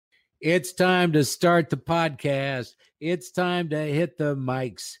It's time to start the podcast. It's time to hit the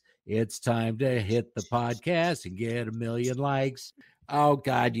mics. It's time to hit the podcast and get 1 million likes. Oh,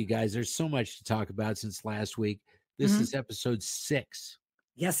 God, you guys, there's so much to talk about since last week. This is episode 6.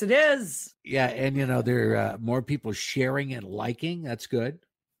 Yes, it is. Yeah, and, there are more people sharing and liking. That's good.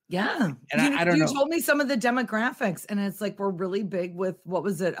 Yeah. And I don't know. You told me some of the demographics, and it's like we're really big with, what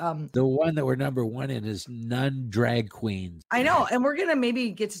was it? The one that we're number 1 in is nun drag queens. I know, and we're going to maybe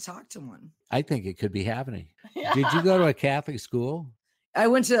get to talk to one. I think it could be happening. Yeah. Did you go to a Catholic school? I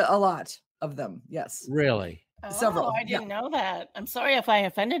went to a lot of them, yes. Really? Several. I didn't know that. I'm sorry if I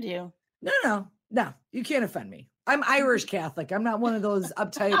offended you. No, you can't offend me. I'm Irish Catholic. I'm not one of those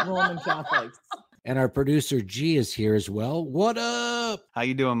uptight Roman Catholics. And our producer G is here as well. What up? How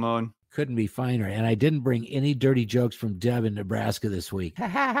you doing, Moan? Couldn't be finer. And I didn't bring any dirty jokes from Deb in Nebraska this week.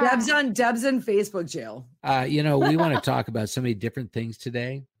 Deb's in Facebook jail. We want to talk about so many different things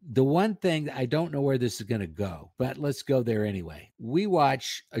today. The one thing, I don't know where this is going to go, but let's go there anyway. We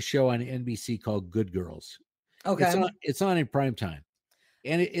watch a show on NBC called Good Girls. Okay. It's on in prime time.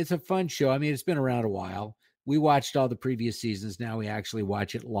 And it's a fun show. I mean, it's been around a while. We watched all the previous seasons. Now we actually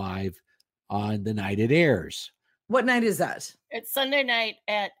watch it live on the night it airs. What night is that? It's Sunday night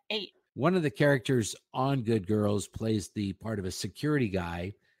at 8. One of the characters on Good Girls plays the part of a security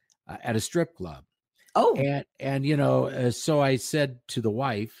guy at a strip club. Oh, and so I said to the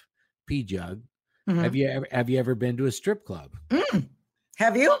wife, Pjugg, have you ever been to a strip club?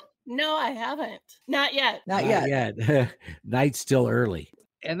 Have you? No, I haven't. Not yet. Not yet. Night's still early.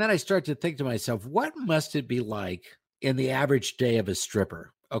 And then I start to think to myself, what must it be like in the average day of a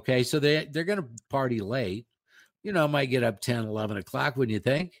stripper? Okay, so they're going to party late. Might get up 10, 11 o'clock, wouldn't you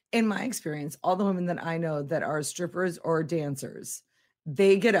think? In my experience, all the women that I know that are strippers or dancers,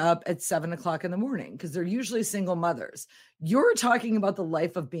 they get up at 7 o'clock in the morning because they're usually single mothers. You're talking about the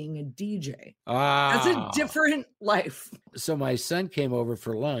life of being a DJ. That's a different life. So my son came over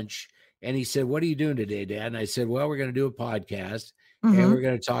for lunch and he said, "What are you doing today, Dad?" And I said, "Well, we're going to do a podcast and we're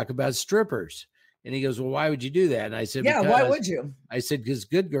going to talk about strippers." And he goes, "Well, why would you do that?" And I said, "Yeah, why would you?" I said, "Because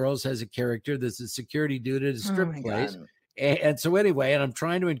Good Girls has a character that's a security dude at a strip place." And so anyway, and I'm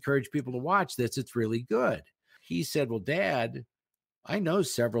trying to encourage people to watch this. It's really good. He said, "Well, Dad, I know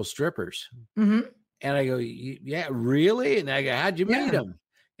several strippers." And I go, "Yeah, really?" And I go, "How'd you meet them?"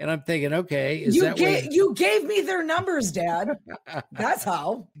 And I'm thinking, okay, you gave me their numbers, Dad. That's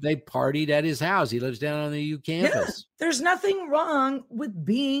how. They partied at his house. He lives down on the U campus. Yeah, there's nothing wrong with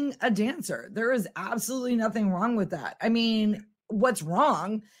being a dancer. There is absolutely nothing wrong with that. I mean, what's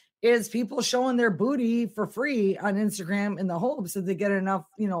wrong is people showing their booty for free on Instagram in the hopes that they get enough,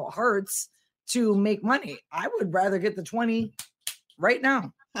 hearts to make money. I would rather get the 20 right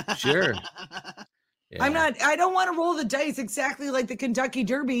now. Sure. Yeah. I don't want to roll the dice exactly like the Kentucky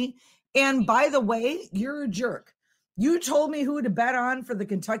Derby. And by the way, you're a jerk. You told me who to bet on for the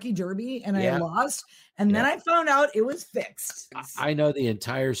Kentucky Derby and I lost. And then I found out it was fixed. I know the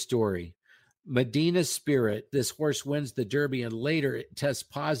entire story. Medina Spirit, this horse wins the Derby and later it tests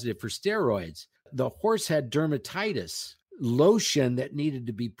positive for steroids. The horse had dermatitis, lotion that needed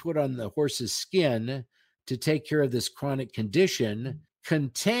to be put on the horse's skin to take care of this chronic condition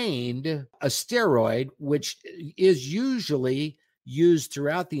contained a steroid, which is usually used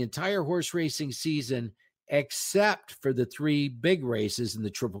throughout the entire horse racing season, except for the 3 big races in the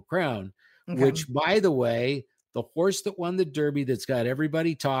Triple Crown, which, by the way, the horse that won the Derby that's got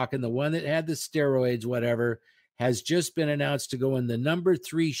everybody talking, the one that had the steroids, whatever, has just been announced to go in the number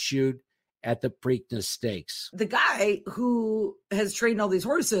 3 chute at the Preakness Stakes. The guy who has trained all these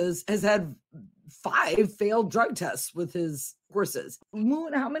horses has had 5 failed drug tests with his horses.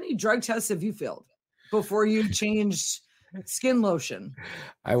 Moon, how many drug tests have you failed before you changed skin lotion?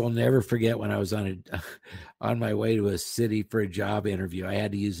 I will never forget when I was on my way to a city for a job interview. I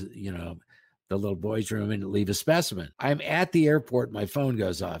had to use, the little boys' room and leave a specimen. I'm at the airport. My phone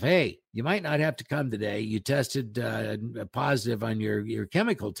goes off. "Hey, you might not have to come today. You tested positive on your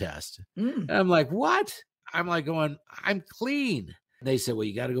chemical test." And I'm like, "What?" I'm like going, "I'm clean." And they said, "Well,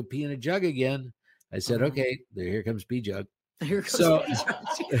 you got to go pee in a jug again." I said, "Okay, here comes Pjugg." Here comes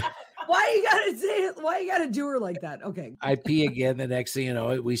Pjugg. Why you gotta say it? Why you gotta do her like that? Okay. I pee again. The next thing you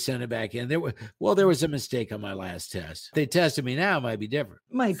know, we sent it back in. There was a mistake on my last test. If they tested me now, it might be different.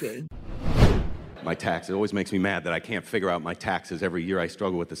 Might be. My tax, it always makes me mad that I can't figure out my taxes. Every year I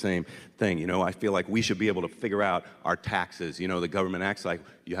struggle with the same thing. I feel like we should be able to figure out our taxes. The government acts like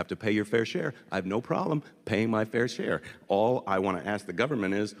you have to pay your fair share. I have no problem paying my fair share. All I want to ask the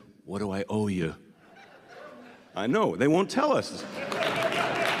government is, what do I owe you? I know, they won't tell us.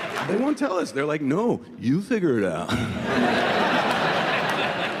 They won't tell us. They're like, no, you figure it out.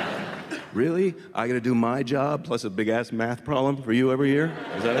 Really? I got to do my job plus a big-ass math problem for you every year?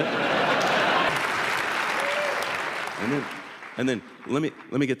 Is that it? And then let me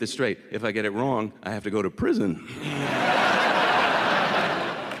get this straight. If I get it wrong, I have to go to prison.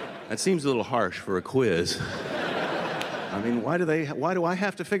 That seems a little harsh for a quiz. I mean, why do I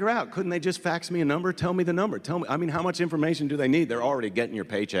have to figure out? Couldn't they just fax me a number? Tell me the number. Tell me, I mean, how much information do they need? They're already getting your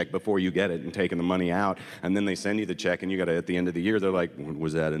paycheck before you get it and taking the money out, and then they send you the check, and you got to, at the end of the year, they're like,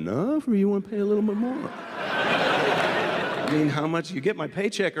 was that enough, or you want to pay a little bit more? I mean, how much? You get my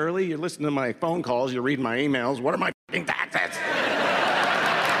paycheck early, you're listening to my phone calls, you're reading my emails. What are my f***ing taxes?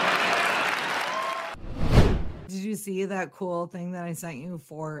 Did you see that cool thing that I sent you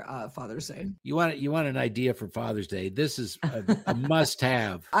for Father's Day? You want an idea for Father's Day? This is a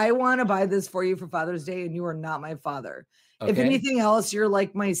must-have. I want to buy this for you for Father's Day, and you are not my father. Okay. If anything else, you're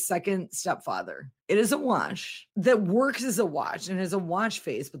like my second stepfather. It is a watch that works as a watch and has a watch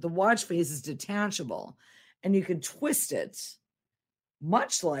face, but the watch face is detachable, and you can twist it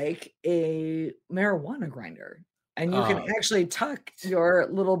much like a marijuana grinder. And you can actually tuck your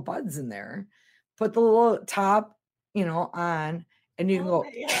little buds in there, put the little top, on, and you can go.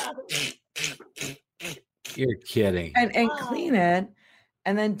 You're kidding. And clean it,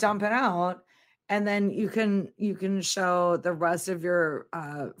 and then dump it out, and then you can show the rest of your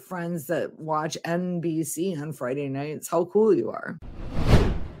friends that watch NBC on Friday nights how cool you are.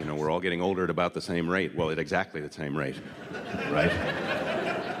 We're all getting older at about the same rate. Well, at exactly the same rate, right?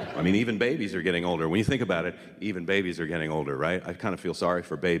 I mean, even babies are getting older. When you think about it, even babies are getting older, right? I kind of feel sorry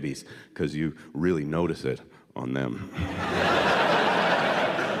for babies because you really notice it on them.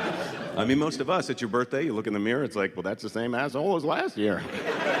 I mean, most of us, at your birthday, you look in the mirror, it's like, well, that's the same asshole as last year.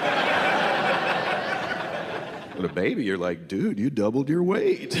 But a baby, you're like, dude, you doubled your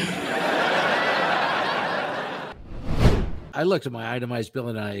weight. I looked at my itemized bill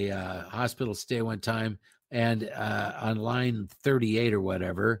in a hospital stay one time, and on line 38 or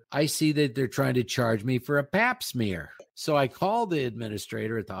whatever, I see that they're trying to charge me for a pap smear. So I called the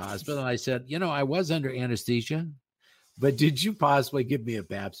administrator at the hospital, and I said, I was under anesthesia, but did you possibly give me a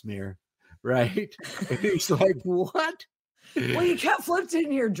pap smear? Right? And he's like, what? Well, you kept flipped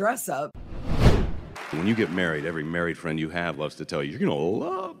in your dress up. When you get married, every married friend you have loves to tell you, you're going to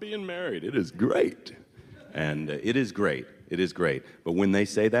love being married. It is great. And it is great. It is great. But when they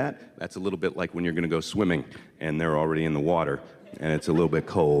say that, that's a little bit like when you're going to go swimming and they're already in the water and it's a little bit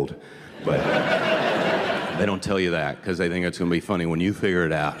cold. But they don't tell you that because they think it's going to be funny when you figure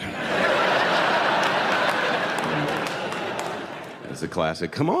it out. It's a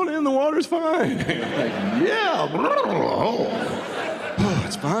classic, come on in, the water's fine. Like, yeah. Oh,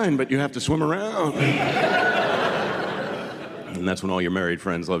 it's fine, but you have to swim around. And that's when all your married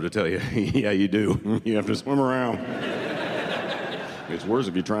friends love to tell you, yeah, you do. You have to swim around. It's worse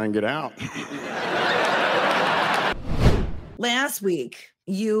if you try and get out. Last week,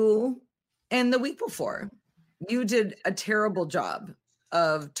 you and the week before, you did a terrible job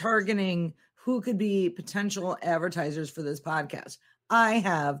of targeting who could be potential advertisers for this podcast. I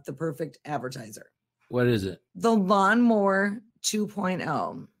have the perfect advertiser. What is it? The Lawnmower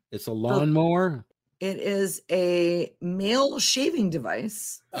 2.0. It's a lawnmower? It is a male shaving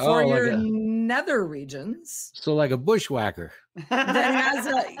device for your nether regions. So like a bushwhacker. That has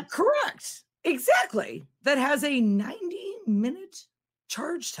correct. Exactly. That has a 90-minute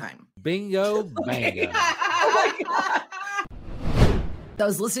charge time. Bingo, bango. Oh my God. I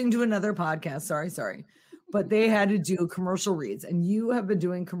was listening to another podcast. Sorry. But they had to do commercial reads. And you have been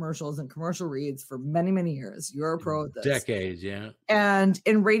doing commercials and commercial reads for many, many years. You're a pro at this. Decades, yeah. And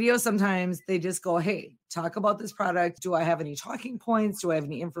in radio, sometimes they just go, hey, talk about this product. Do I have any talking points? Do I have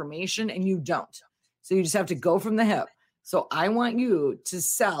any information? And you don't. So you just have to go from the hip. So I want you to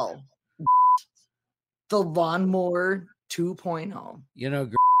sell the Lawnmower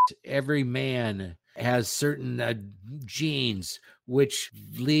 2.0. Every man has certain genes which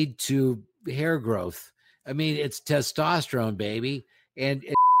lead to hair growth. I mean, it's testosterone, baby. And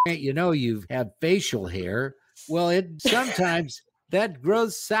you have facial hair. Well, it sometimes that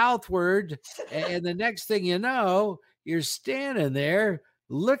grows southward. And the next thing you know, you're standing there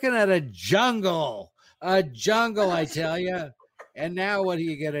looking at a jungle, I tell you. And now what are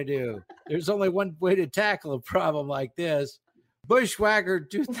you going to do? There's only one way to tackle a problem like this. Bushwhacker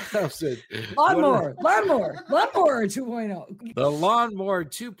 2000. Lawnmower 2.0. The Lawnmower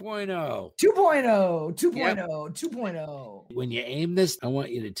 2.0. 2.0. When you aim this, I want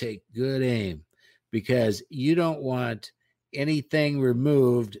you to take good aim because you don't want anything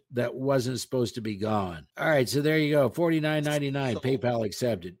removed that wasn't supposed to be gone. All right, so there you go. $49.99. PayPal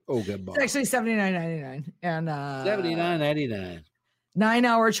accepted. Oh, good ball. It's actually $79.99. And $79.99.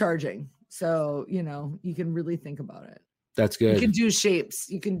 9-hour charging. So, you can really think about it. That's good. You can do shapes.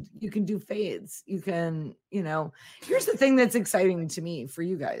 You can do fades. You can, here's the thing that's exciting to me for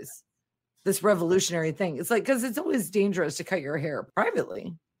you guys. This revolutionary thing. It's like, because it's always dangerous to cut your hair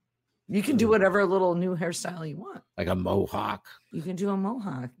privately. You can do whatever little new hairstyle you want. Like a mohawk. You can do a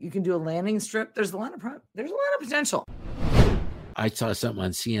mohawk. You can do a landing strip. There's a lot of potential. I saw something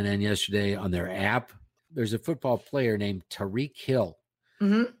on CNN yesterday on their app. There's a football player named Tyreek Hill.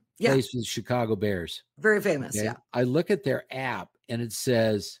 Mm-hmm. Yeah. Plays for the Chicago Bears. Very famous. Okay? Yeah. I look at their app and it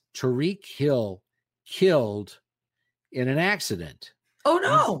says Tyreek Hill killed in an accident. Oh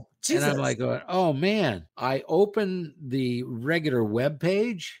no. Jesus. And I'm like, oh man. I opened the regular web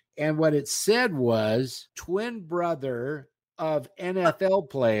page and what it said was twin brother of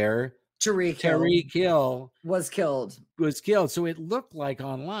NFL player Tyreek Hill was killed. So it looked like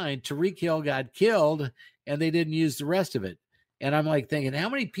online Tyreek Hill got killed and they didn't use the rest of it. And I'm like thinking, how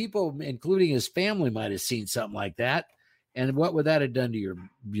many people, including his family, might have seen something like that? And what would that have done to your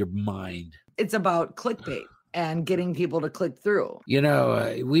mind? It's about clickbait and getting people to click through.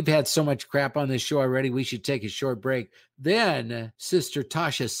 We've had so much crap on this show already. We should take a short break. Then Sister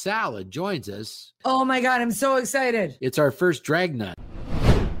Tasha Salad joins us. Oh my God, I'm so excited. It's our first drag nut.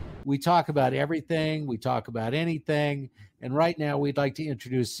 We talk about everything. We talk about anything. And right now we'd like to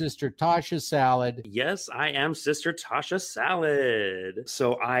introduce Sister Tasha Salad. Yes, I am Sister Tasha Salad.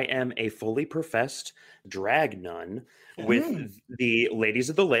 So I am a fully professed drag nun with the Ladies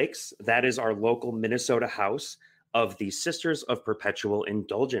of the Lakes. That is our local Minnesota house of the Sisters of Perpetual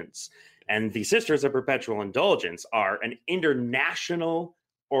Indulgence. And the Sisters of Perpetual Indulgence are an international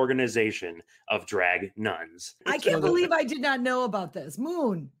organization of drag nuns. I can't believe I did not know about this.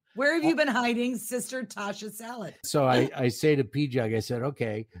 Moon, where have you been hiding, Sister Tasha Salad? So I say to Pjugg, I said,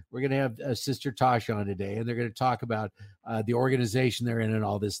 okay, we're going to have Sister Tasha on today, and they're going to talk about the organization they're in and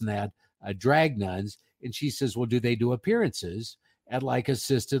all this and that, drag nuns. And she says, well, do they do appearances at like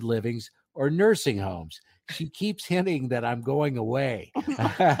assisted livings or nursing homes? She keeps hinting that I'm going away.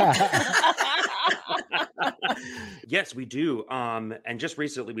 Yes, we do. And just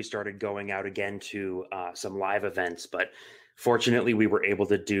recently we started going out again to some live events, but fortunately we were able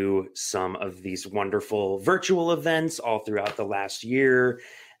to do some of these wonderful virtual events all throughout the last year.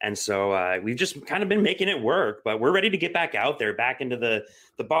 And so we've just kind of been making it work, but we're ready to get back out there, back into the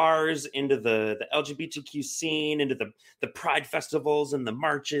bars, into the LGBTQ scene, into the pride festivals and the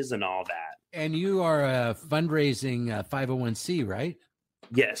marches and all that. And you are a fundraising 501c, right?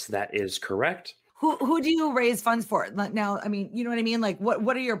 Yes, that is correct. Who do you raise funds for now? I mean, you know what I mean? Like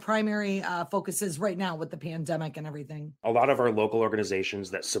what are your primary focuses right now with the pandemic and everything? A lot of our local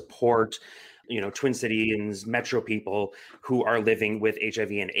organizations that support, Twin Cities, metro people who are living with HIV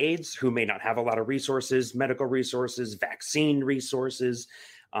and AIDS, who may not have a lot of resources, medical resources, vaccine resources.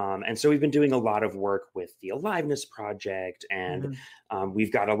 And so we've been doing a lot of work with the Aliveness Project, and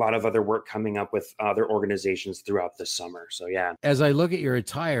we've got a lot of other work coming up with other organizations throughout the summer. So, yeah. As I look at your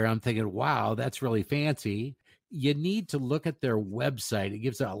attire, I'm thinking, wow, that's really fancy. You need to look at their website. It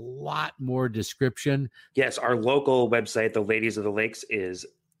gives a lot more description. Yes, our local website, the Ladies of the Lakes, is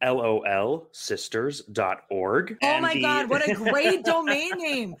lolsisters.org. Oh my God, what a great domain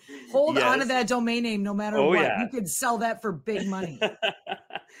name. Hold on to that domain name no matter what. Yeah. You could sell that for big money.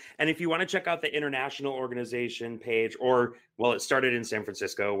 And if you want to check out the international organization page, it started in San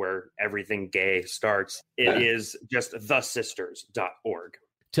Francisco where everything gay starts. It is just thesisters.org.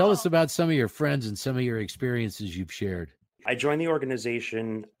 Tell us about some of your friends and some of your experiences you've shared. I joined the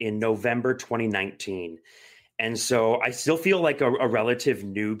organization in November 2019. And so I still feel like a relative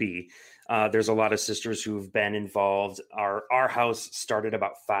newbie. There's a lot of sisters who've been involved. Our house started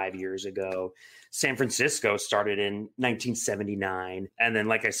about 5 years ago. San Francisco started in 1979. And then,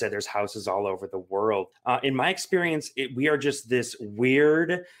 like I said, there's houses all over the world. In my experience, we are just this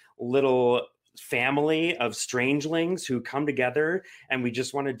weird little family of strangelings who come together, and we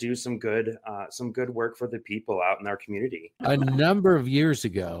just want to do some good work for the people out in our community. A number of years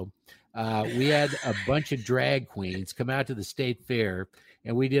ago, we had a bunch of drag queens come out to the state fair,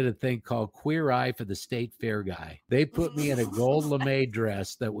 and we did a thing called Queer Eye for the State Fair Guy. They put me in a gold lame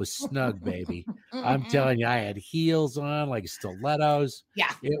dress that was snug, baby. I'm telling you, I had heels on, like stilettos. Yeah.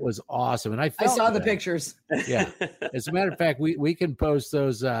 It was awesome. And I saw the pictures. Yeah. As a matter of fact, we can post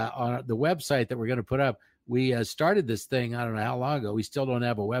those on the website that we're going to put up. We started this thing, I don't know how long ago. We still don't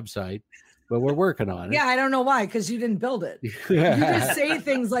have a website, but we're working on it. Yeah, I don't know why, because you didn't build it. You just say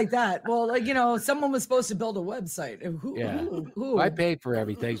things like that. Well, someone was supposed to buid a website. Who? I paid for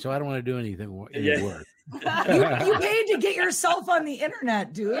everything, so I don't want to do any work. You paid to get yourself on the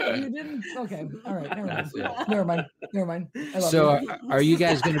internet, dude. You didn't. Okay. All right. Never mind. I love So you. are you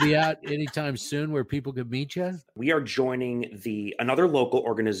guys going to be out anytime soon where people could meet you? We are joining another local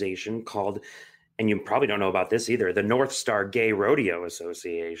organization called, and you probably don't know about this either, the North Star Gay Rodeo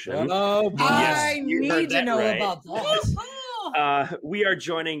Association. Oh, I you need heard to that know right. about that. We are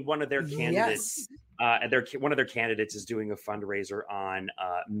joining one of their candidates. Yes. One of their candidates is doing a fundraiser on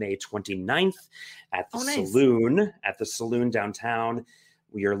May 29th at the nice. saloon downtown.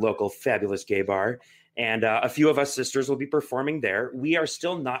 We are a local fabulous gay bar. And a few of us sisters will be performing there. We are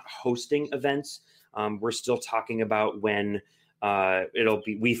still not hosting events. We're still talking about when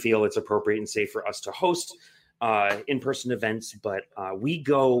we feel it's appropriate and safe for us to host in-person events. But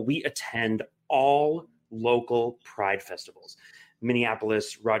we attend all local Pride festivals.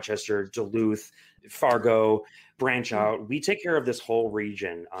 Minneapolis, Rochester, Duluth, Fargo, branch out. We take care of this whole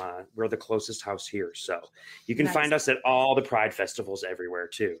region. We're the closest house here. So you can find us at all the Pride festivals everywhere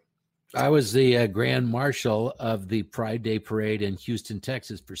too. I was the Grand Marshal of the Pride Day Parade in Houston,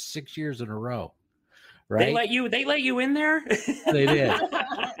 Texas for 6 years in a row. Right? They let you in there? They did.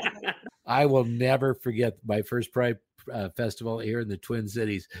 I will never forget my first Pride festival here in the Twin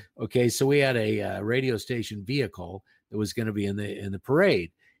Cities. Okay, so we had a radio station vehicle that was going to be in the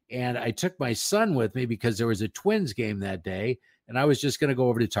parade. And I took my son with me because there was a Twins game that day, and I was just going to go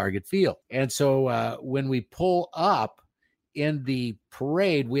over to Target Field. And so when we pull up in the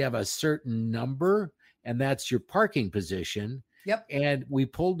parade, we have a certain number, and that's your parking position. Yep. And we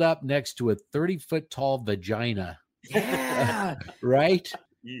pulled up next to a 30-foot tall vagina. Yeah. Right?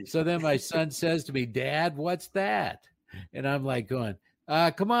 So then my son says to me, "Dad, what's that?" And I'm like going,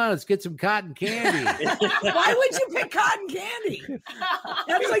 come on, let's get some cotton candy. Why would you pick cotton candy?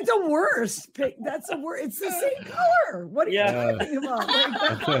 That's like the worst. That's the worst. It's the same color. What are you talking about?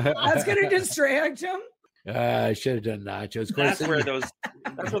 Like, that's going to distract him. I should have done nachos. That's where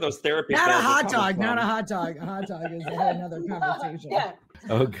those therapy. Not a bills are hot coming dog. from. Not a hot dog. A hot dog is a whole another conversation. Yeah.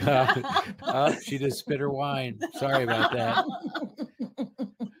 Oh God! Oh, she just spit her wine. Sorry about that.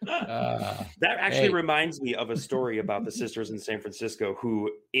 That actually reminds me of a story about the sisters in San Francisco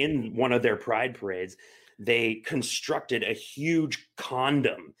who, in one of their Pride parades, they constructed a huge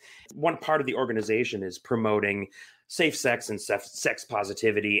condom. One part of the organization is promoting safe sex and sex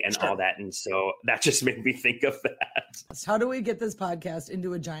positivity and all that. And so that just made me think of that. How do we get this podcast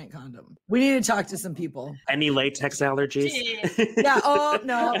into a giant condom? We need to talk to some people. Any latex allergies? Yeah. Oh,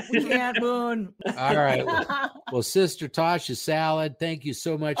 no, we can't, Moon. All right. Well, Sister Tasha Salad, thank you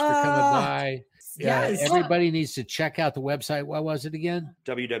so much for coming by. Yes. Everybody needs to check out the website. What was it again?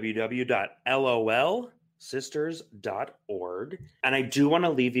 www.lolsisters.org. And I do want to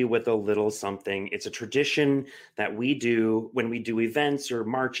leave you with a little something. It's a tradition that we do when we do events or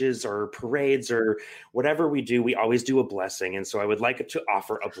marches or parades or whatever we do. We always do a blessing. And so I would like to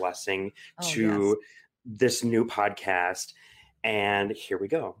offer a blessing to this new podcast. And here we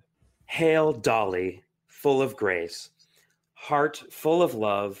go. Hail Dolly, full of grace, heart full of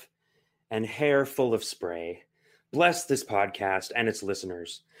love, and hair full of spray. Bless this podcast and its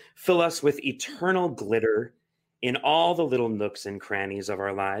listeners. Fill us with eternal glitter in all the little nooks and crannies of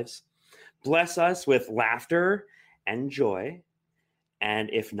our lives. Bless us with laughter and joy. And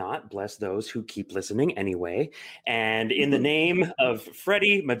if not, bless those who keep listening anyway. And in the name of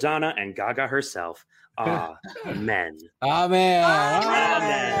Freddie, Madonna, and Gaga herself, amen. Amen.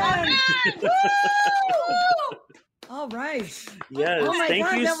 Amen. All right. Yes. Oh my Thank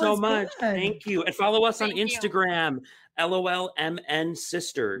God, you that so was much. good. Thank you. And follow us on Thank you. Instagram, LOLMN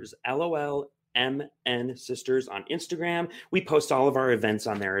Sisters, LOLMN Sisters on Instagram. We post all of our events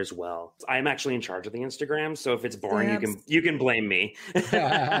on there as well. I'm actually in charge of the Instagram, so if it's boring, you can blame me.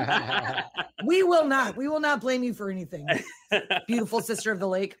 We will not blame you for anything. Beautiful sister of the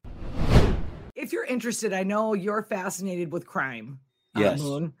lake. If you're interested, I know you're fascinated with crime. Yes.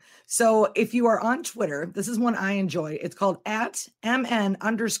 Moon. So if you are on Twitter, this is one I enjoy. It's called @MN_crime.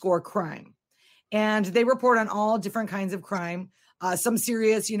 And they report on all different kinds of crime. Some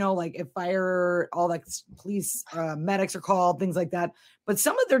serious, like if fire, all that police, medics are called, things like that. But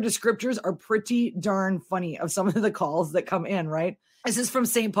some of their descriptors are pretty darn funny of some of the calls that come in, right? This is from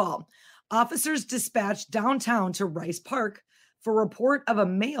St. Paul. Officers dispatched downtown to Rice Park for report of a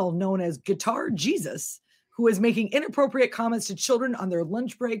male known as Guitar Jesus, who is making inappropriate comments to children on their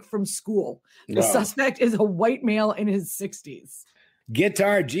lunch break from school. The suspect is a white male in his 60s.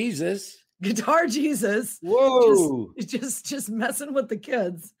 Guitar Jesus. Guitar Jesus. Whoa. Just messing with the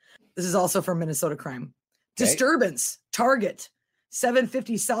kids. This is also from Minnesota Crime. Okay. Disturbance. Target.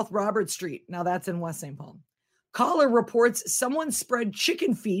 750 South Robert Street. Now that's in West St. Paul. Caller reports someone spread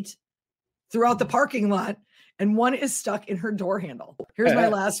chicken feet throughout the parking lot, and one is stuck in her door handle. Here's my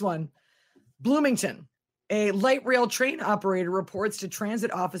last one. Bloomington. A light rail train operator reports to transit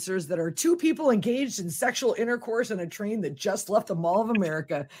officers that are two people engaged in sexual intercourse on a train that just left the Mall of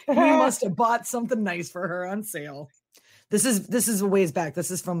America. He must have bought something nice for her on sale. This is a ways back.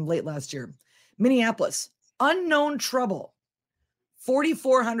 This is from late last year. Minneapolis. Unknown trouble.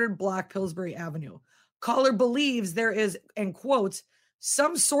 4400 block Pillsbury Avenue. Caller believes there is, and quotes,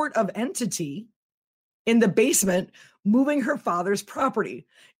 some sort of entity in the basement moving her father's property.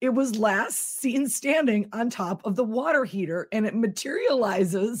 It was last seen standing on top of the water heater, and it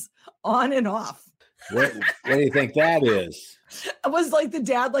materializes on and off. What do you think that is? It was like the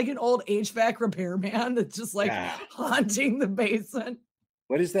dad, like an old HVAC repairman that's just like haunting the basement.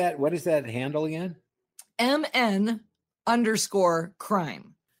 What is that? What is that handle again? MN_crime.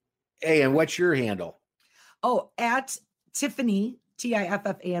 Hey, and what's your handle? Oh, at Tiffany,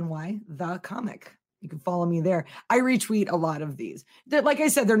 Tiffany, the comic. You can follow me there. I retweet a lot of these. Like I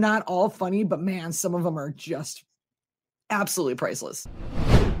said, they're not all funny, but man, some of them are just absolutely priceless.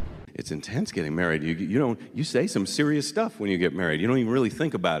 It's intense getting married. You say some serious stuff when you get married. You don't even really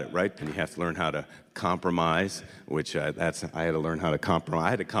think about it, right? And you have to learn how to compromise, which I had to learn how to compromise. I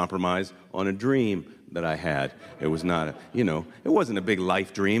had to compromise on a dream that I had. It was not, it wasn't a big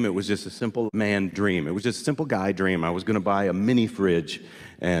life dream. It was just a simple man dream. It was just a simple guy dream. I was going to buy a mini fridge,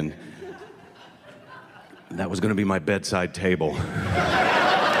 and that was going to be my bedside table.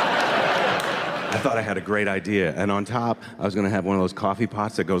 I thought I had a great idea. And on top, I was going to have one of those coffee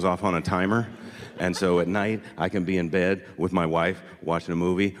pots that goes off on a timer. And so at night, I can be in bed with my wife, watching a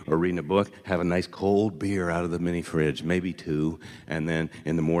movie or reading a book, have a nice cold beer out of the mini fridge, maybe two. And then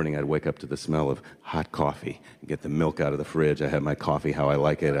in the morning, I'd wake up to the smell of hot coffee, get the milk out of the fridge. I have my coffee how I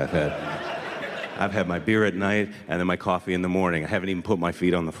like it. I've had my beer at night and then my coffee in the morning. I haven't even put my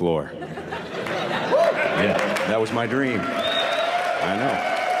feet on the floor. Yeah, that was my dream. I know.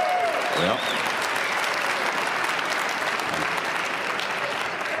 Well,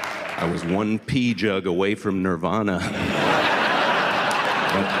 I was one Pjugg away from nirvana.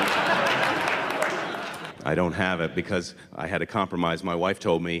 I don't have it because I had to compromise. My wife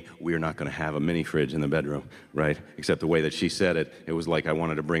told me we're not going to have a mini fridge in the bedroom, right? Except the way that she said it, it was like I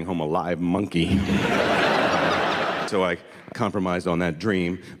wanted to bring home a live monkey. So I compromised on that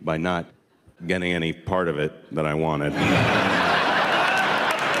dream by not getting any part of it that I wanted.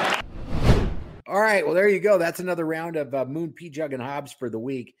 All right, well, there you go. That's another round of Moon, Pjugg and Hobbs for the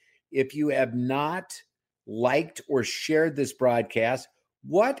week. If you have not liked or shared this broadcast,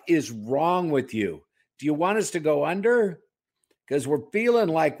 what is wrong with you? Do you want us to go under? Because we're feeling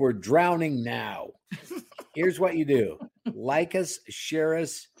like we're drowning now. Here's what you do. Like us, share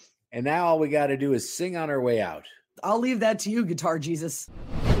us, and now all we got to do is sing on our way out. I'll leave that to you, Guitar Jesus.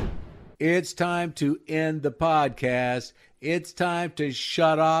 It's time to end the podcast. It's time to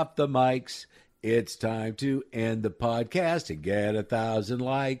shut off the mics. It's time to end the podcast and get 1,000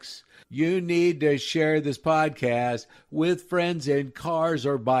 likes. You need to share this podcast with friends in cars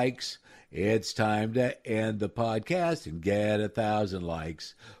or bikes. It's time to end the podcast and get 1,000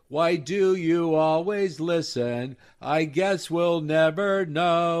 likes. Why do you always listen? I guess we'll never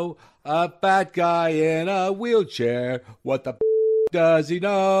know. A fat guy in a wheelchair. What the does he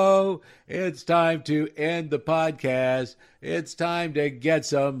know? It's time to end the podcast. It's time to get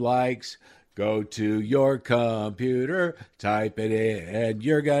some likes. Go to your computer, type it in,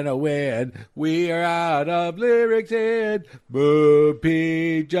 you're gonna win. We are out of lyrics in Moon,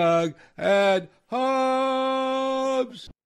 Pjugg and Hobbs.